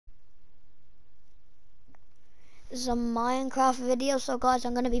some Minecraft video. So guys,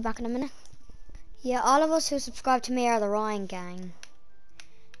 I'm gonna be back in a minute. Yeah, all of us who subscribe to me are the Ryan gang.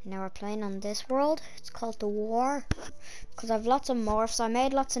 Now we're playing on this world. It's called the War. Because I've lots of morphs. I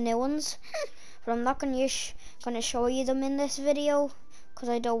made lots of new ones. But I'm not gonna show you them in this video. Because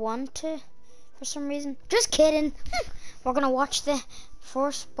I don't want to. For some reason. Just kidding. We're gonna watch the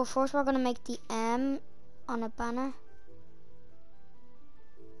first. But first we're gonna make the M on a banner.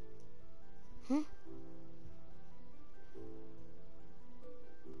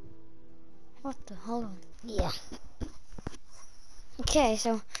 What the? Hold on. Yeah. Okay,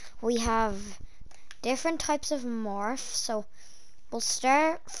 so we have different types of morphs. So we'll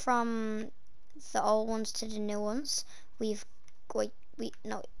start from the old ones to the new ones. We've guard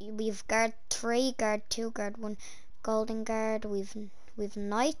 3, guard 2, guard 1, golden guard. We've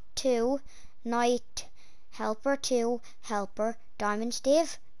knight 2, knight, helper 2, helper, diamond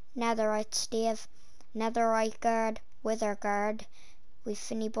stave, netherite stave, netherite guard, wither guard. We've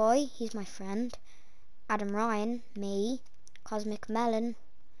Finny Boy, he's my friend. Adam Ryan, me. Cosmic Melon,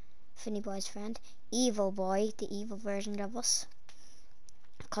 Finny Boy's friend. Evil Boy, the evil version of us.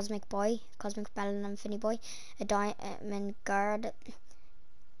 Cosmic Boy, Cosmic Melon and Finny Boy. A diamond guard,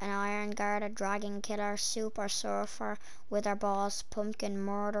 an iron guard, a dragon killer, super surfer, wither boss, pumpkin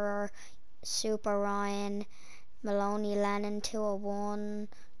murderer, super Ryan, Maloney Lennon 201,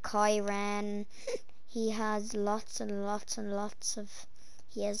 Kai Ren. He has lots and lots and lots of,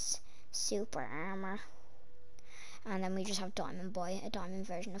 he has super armor. And then we just have Diamond Boy, a diamond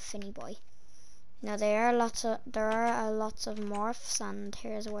version of Finny Boy. Now there are lots of morphs, and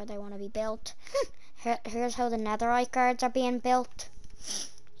here's where they want to be built. Here's how the netherite guards are being built.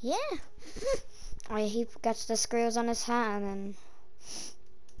 Yeah. He gets the screws on his hand, and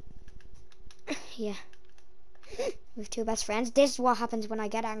yeah. We have 2 best friends. This is what happens when I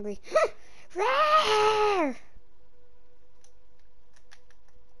get angry. Roar!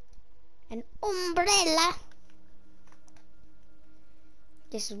 An umbrella.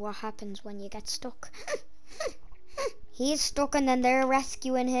 This is what happens when you get stuck. He's stuck and then they're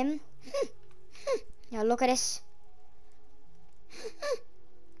rescuing him. Now look at this.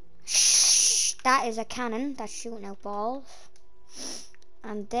 Shh, that is a cannon that's shooting out balls.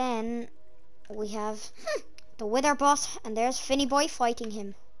 And then we have the wither boss, and there's Finny Boy fighting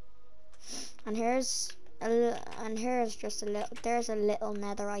him. And here's just a little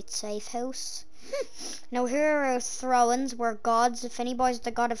netherite safe house. Now here are our throw-ins. We're gods. Finny Boy's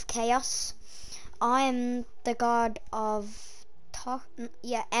the god of chaos. I'm the god of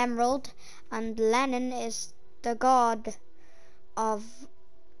emerald, and Lennon is the god of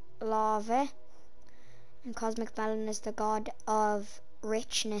lava, and Cosmic Melon is the god of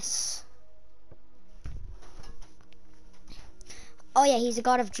richness. Oh yeah, he's a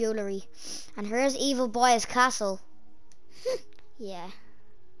god of jewelry. And here's Evil Boy's castle. Yeah.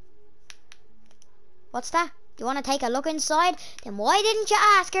 What's that? You want to take a look inside? Then why didn't you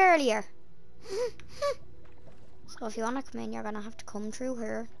ask earlier? So if you want to come in, you're going to have to come through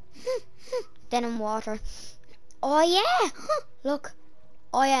here. Then in water. Oh yeah! Look.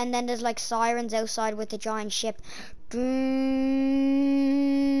 Oh yeah, and then there's like sirens outside with the giant ship. And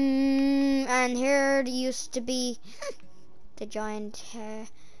here used to be the giant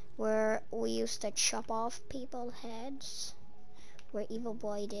where we used to chop off people's heads. Where Evil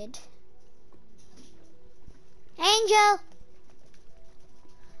Boy did. Angel!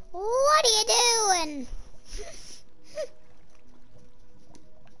 What are you doing?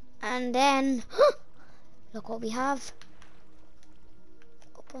 And then, look what we have.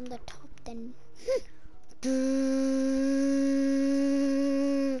 Up on the top then.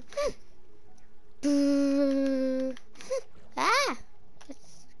 Ah!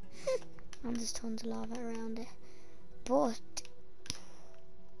 And there's tons of lava around it. But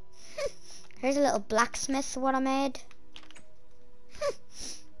here's a little blacksmith what I made.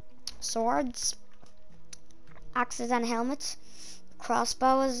 Swords, axes and helmets,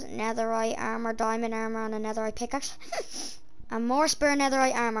 crossbows, netherite armor, diamond armor, and a netherite pickaxe. And more spare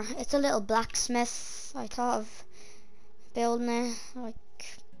netherite armor. It's a little blacksmith. I thought of building it. Like,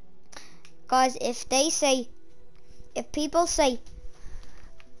 guys, if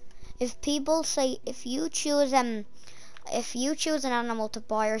you choose an animal to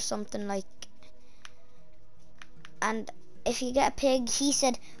buy or something, like, and if you get a pig, he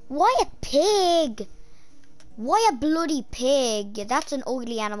said, why a pig? Why a bloody pig? That's an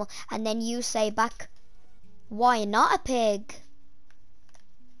ugly animal. And then you say back, why not a pig?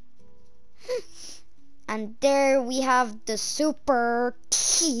 And there we have the super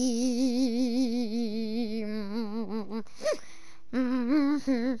team.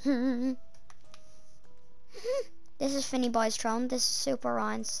 This is Finny Boy's throne. This is Super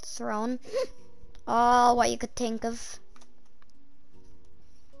Ryan's throne. Oh, what you could think of.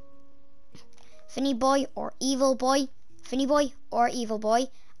 Finny Boy or Evil Boy. Finny Boy or Evil Boy.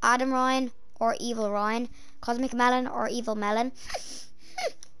 Adam Ryan or Evil Ryan. Cosmic Melon or Evil Melon.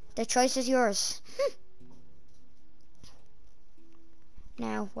 The choice is yours.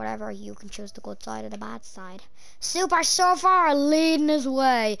 Now, whatever, you can choose the good side or the bad side. Super Surfer leading his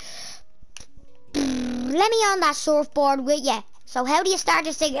way. Let me on that surfboard with you. So how do you start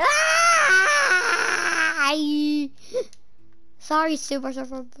to sing? Sorry, Super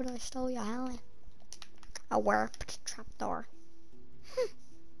Surfer, but I stole your helmet. A warped trapdoor.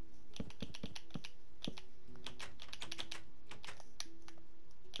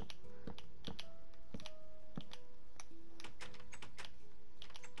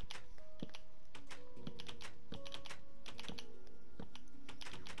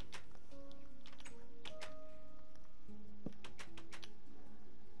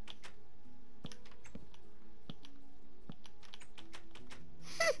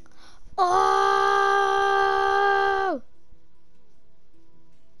 Oh!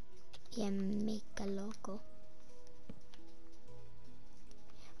 You make a loco.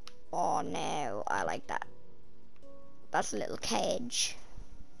 Oh no, I like that. That's a little cage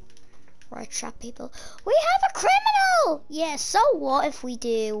where I trap people. We have a criminal! Yeah, so what if we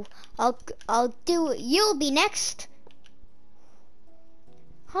do? I'll do it. You'll be next.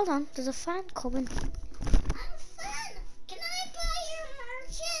 Hold on, there's a fan coming.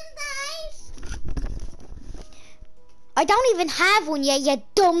 I don't even have one yet, you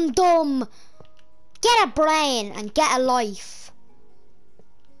dumb. Get a brain and get a life.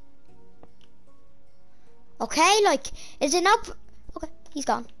 Okay, like, is it not? Okay, he's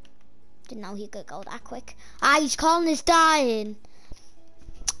gone. Didn't know he could go that quick. Ah, he's calling his dying.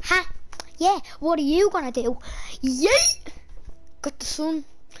 Ha! Yeah, what are you gonna do? Yeet! Got the sun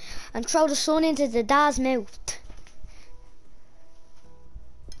and throw the sun into the dad's mouth.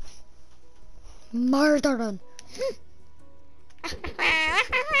 Murdering.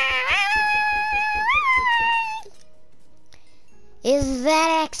 Is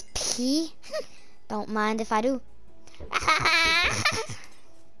that XP? Don't mind if I do.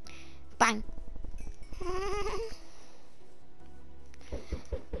 Bang.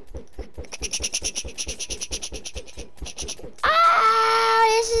 Ah,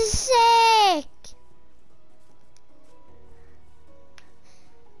 this is sick.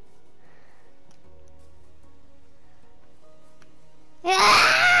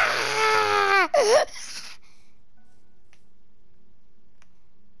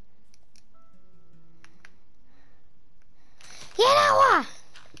 You know what?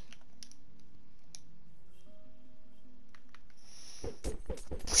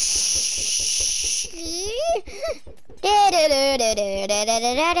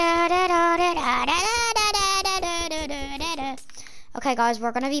 Okay guys,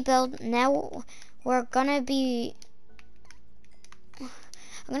 we're gonna be building now. I'm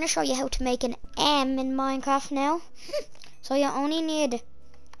gonna show you how to make an M in Minecraft now. So you only need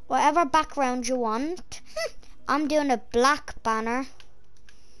whatever background you want. I'm doing a black banner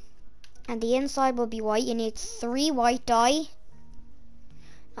and the inside will be white. You need 3 white dye.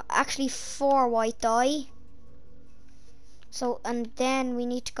 No, actually 4 white dye. So, and then we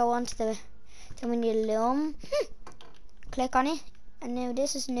need to go on to then we need loom. Click on it, and now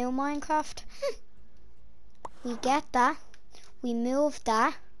this is new Minecraft. We get that, we move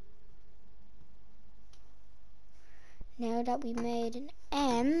that. Now that we made an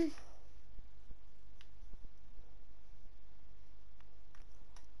M,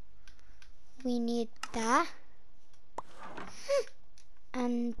 we need that,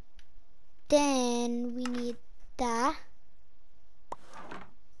 and then we need that,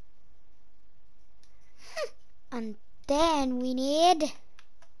 and then we need,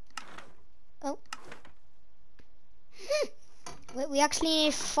 oh, wait, we actually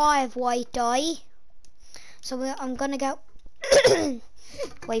need 5 white dye. So I'm gonna go,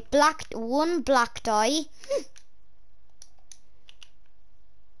 wait, 1 black dye.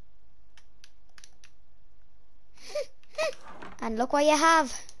 And look what you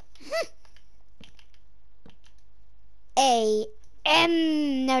have. A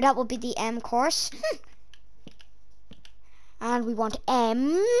M. Now that will be the M course. And we want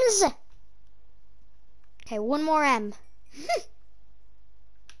M's. Okay, 1 more M.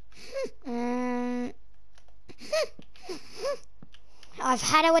 I've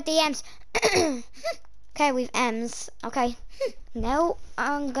had it with the M's. Okay, we've M's. Okay. Now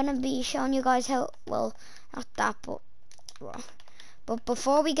I'm gonna be showing you guys how, well, not that, but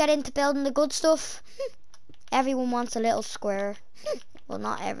before we get into building the good stuff, Everyone wants a little square. Well,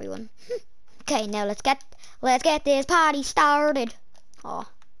 not everyone. Okay, now let's get this party started. Oh.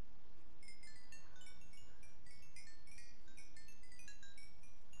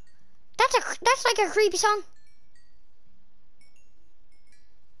 That's like a creepy song.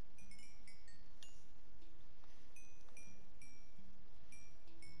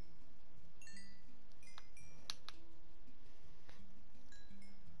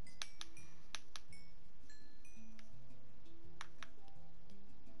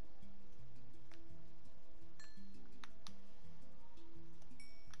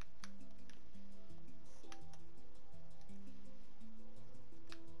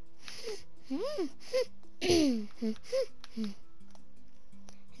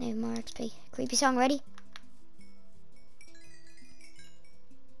 No more XP. Creepy song ready?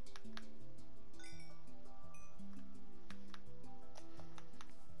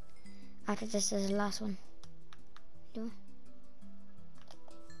 After this is the last one. Do it.